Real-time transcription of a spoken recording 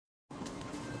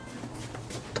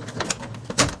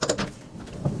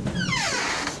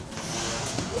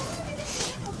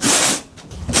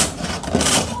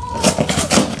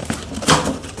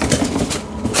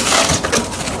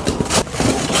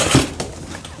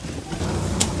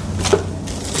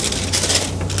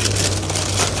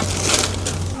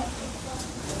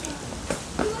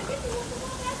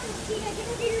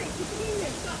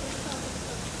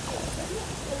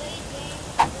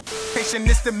motion,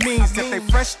 it's the means. If they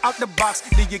fresh out the box,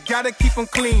 then you gotta keep them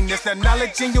clean. There's the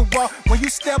knowledge in your walk when you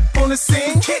step on the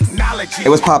scene. Technology. Hey,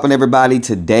 what's poppin', everybody?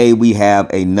 Today we have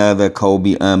another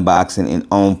Kobe unboxing and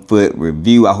on-foot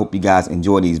review. I hope you guys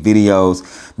enjoy these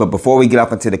videos. But before we get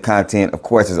off into the content, of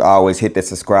course, as always, hit that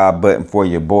subscribe button for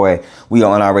your boy. We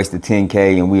are on our race to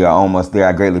 10K and we are almost there.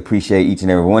 I greatly appreciate each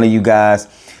and every one of you guys.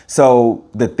 So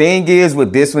the thing is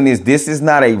with this one is this is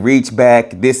not a reach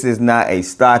back. This is not a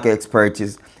StockX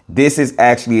purchase. This is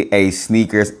actually a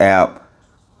sneakers app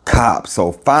cop.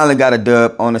 So finally got a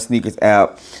dub on the sneakers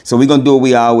app. So we're going to do what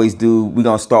we always do. We're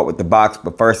going to start with the box.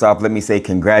 But first off, let me say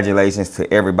congratulations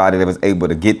to everybody that was able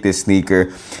to get this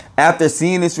sneaker. After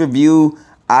seeing this review,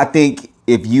 I think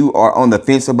if you are on the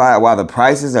fence about it while the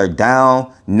prices are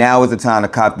down, now is the time to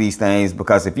cop these things.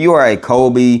 Because if you are a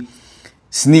Kobe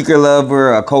sneaker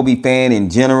lover, a Kobe fan in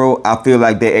general, I feel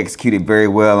like they executed very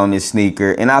well on this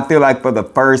sneaker. And I feel like for the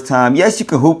first time, yes, you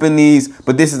can hoop in these,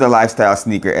 but this is a lifestyle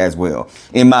sneaker as well,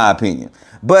 in my opinion.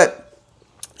 But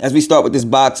as we start with this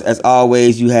box, as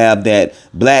always, you have that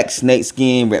black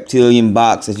snakeskin reptilian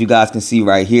box, as you guys can see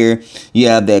right here. You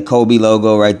have that Kobe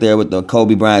logo right there with the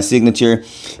Kobe Bryant signature.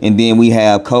 And then we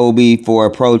have Kobe for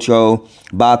PROTRO,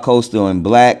 bi-coastal in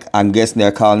black. I'm guessing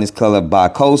they're calling this color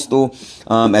bi-coastal.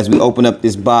 As we open up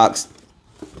this box,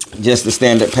 just the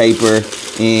standard paper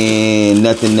and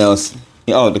nothing else.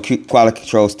 Oh, the quality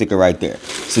control sticker right there.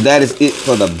 So that is it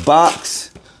for the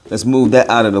box. Let's move that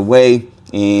out of the way.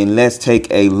 And let's take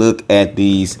a look at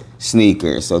these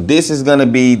sneakers. So this is going to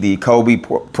be the Kobe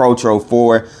PROTRO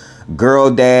 4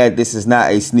 Girl Dad. This is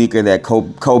not a sneaker that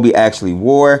Kobe actually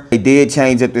wore. They did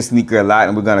change up the sneaker a lot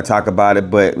and we're going to talk about it.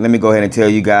 But let me go ahead and tell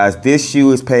you guys, this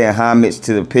shoe is paying homage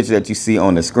to the picture that you see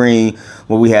on the screen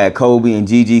where we had Kobe and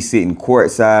Gigi sitting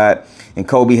courtside. And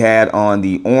Kobe had on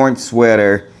the orange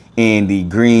sweater and the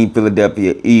green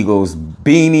Philadelphia Eagles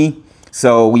beanie.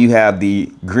 So you have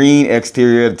the green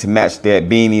exterior to match that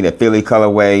beanie, the Philly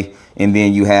colorway, and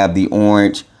then you have the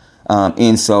orange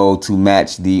insole to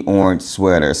match the orange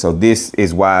sweater. So this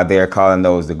is why they're calling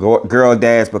those the girl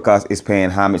dads, because it's paying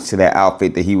homage to that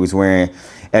outfit that he was wearing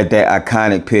at that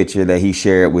iconic picture that he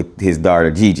shared with his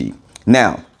daughter Gigi.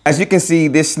 Now, as you can see,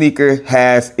 this sneaker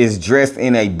is dressed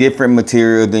in a different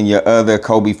material than your other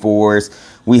Kobe 4s.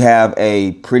 We have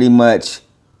a pretty much,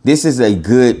 this is a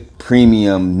good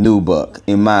premium nubuck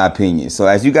in my opinion. So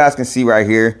as you guys can see right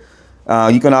here,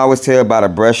 you can always tell by the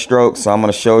brush stroke. So I'm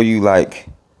going to show you, like,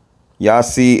 y'all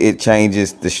see it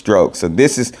changes the stroke. So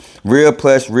this is real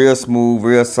plush, real smooth,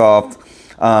 real soft.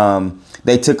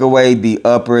 They took away the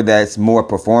upper that's more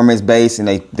performance based and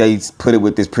they put it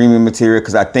with this premium material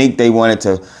because I think they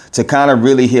wanted to kind of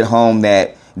really hit home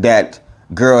that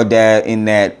girl dad in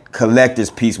that collector's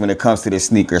piece when it comes to this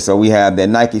sneaker. So we have that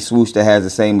Nike swoosh that has the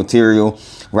same material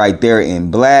right there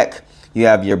in black. You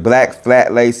have your black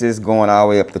flat laces going all the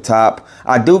way up the top.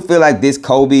 I do feel like this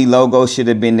Kobe logo should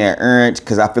have been that orange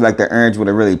because I feel like the orange would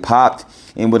have really popped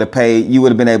and would have paid. You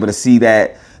would have been able to see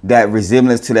that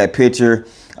resemblance to that picture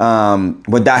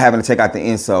without having to take out the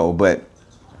insole. But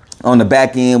on the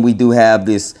back end, we do have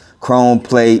this chrome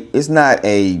plate. It's not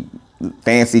a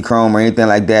fancy chrome or anything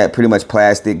like that, pretty much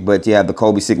plastic, but you have the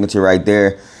Kobe signature right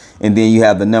there. And then you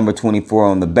have the number 24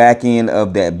 on the back end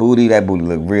of that booty. That booty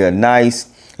look real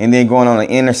nice. And then going on the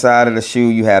inner side of the shoe,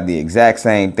 you have the exact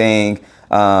same thing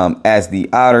as the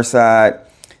outer side.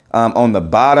 On the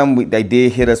bottom, they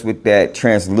did hit us with that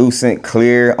translucent,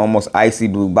 clear, almost icy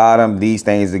blue bottom. These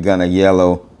things are gonna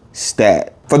yellow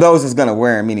stat. For those that's gonna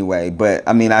wear them anyway, but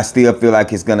I mean, I still feel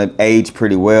like it's gonna age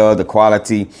pretty well. The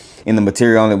quality in the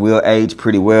material on it will age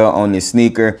pretty well on this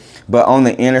sneaker. But on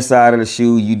the inner side of the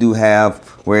shoe, you do have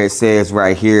where it says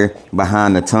right here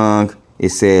behind the tongue, it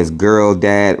says girl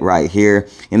dad right here.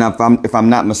 And if I'm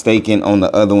not mistaken, on the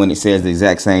other one, it says the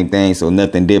exact same thing. So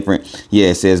nothing different. Yeah,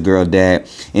 it says girl dad.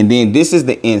 And then this is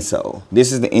the insole.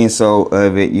 This is the insole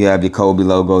of it. You have the Kobe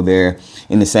logo there.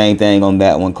 And the same thing on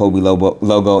that one, Kobe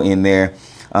logo in there.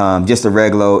 Just a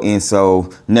regular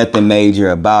insole, nothing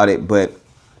major about it. But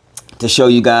to show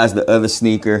you guys the other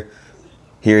sneaker,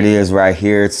 here it is right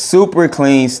here. It's super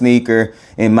clean sneaker,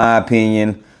 in my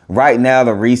opinion. Right now,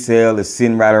 the resale is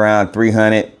sitting right around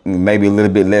 300, maybe a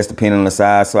little bit less depending on the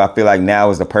size. So I feel like now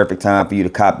is the perfect time for you to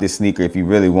cop this sneaker if you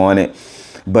really want it.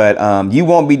 But you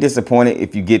won't be disappointed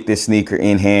if you get this sneaker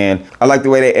in hand. I like the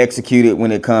way they execute it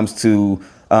when it comes to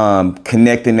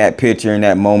connecting that picture and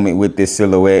that moment with this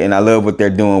silhouette. And I love what they're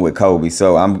doing with Kobe.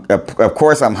 So of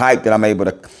course, I'm hyped that I'm able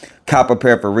to cop a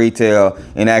pair for retail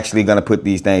and actually gonna put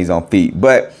these things on feet.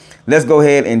 But let's go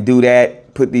ahead and do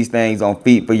that. Put these things on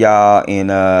feet for y'all. And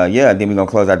yeah, then we're gonna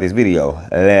close out this video.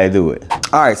 Let's do it.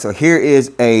 All right, so here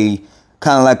is a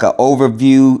kind of like an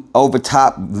overview, over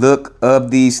top look of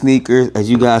these sneakers, as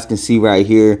you guys can see right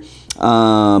here.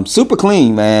 Super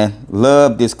clean, man.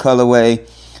 Love this colorway.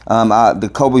 The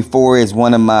Kobe 4 is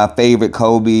one of my favorite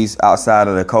Kobe's outside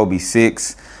of the Kobe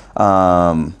 6.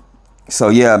 So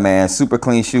yeah, man, super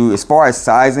clean shoe. As far as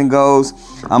sizing goes,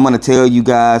 I'm gonna tell you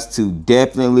guys to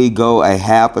definitely go a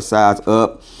half a size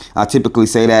up. I typically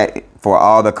say that for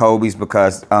all the Kobe's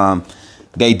because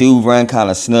they do run kind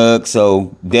of snug.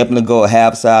 So definitely go a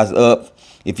half size up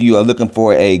if you are looking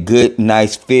for a good,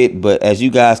 nice fit. But as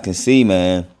you guys can see,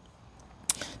 man,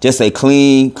 just a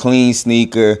clean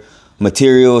sneaker.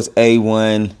 Materials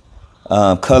A1.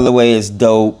 Colorway is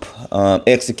dope.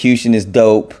 Execution is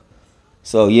dope.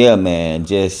 So yeah, man,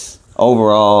 just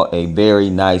overall a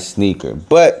very nice sneaker.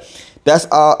 But that's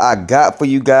all I got for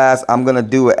you guys. I'm gonna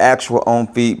do an actual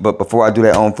OnFeet, but before I do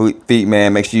that OnFeet,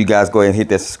 man, make sure you guys go ahead and hit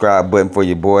that subscribe button for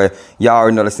your boy. Y'all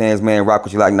already know the sayings, man. Rock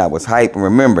what you like, not what's hype. And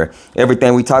remember,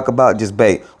 everything we talk about, just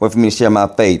bait. Wait for me to share my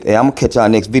faith. Hey, I'm gonna catch y'all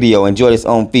next video. Enjoy this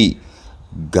OnFeet.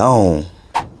 Gone.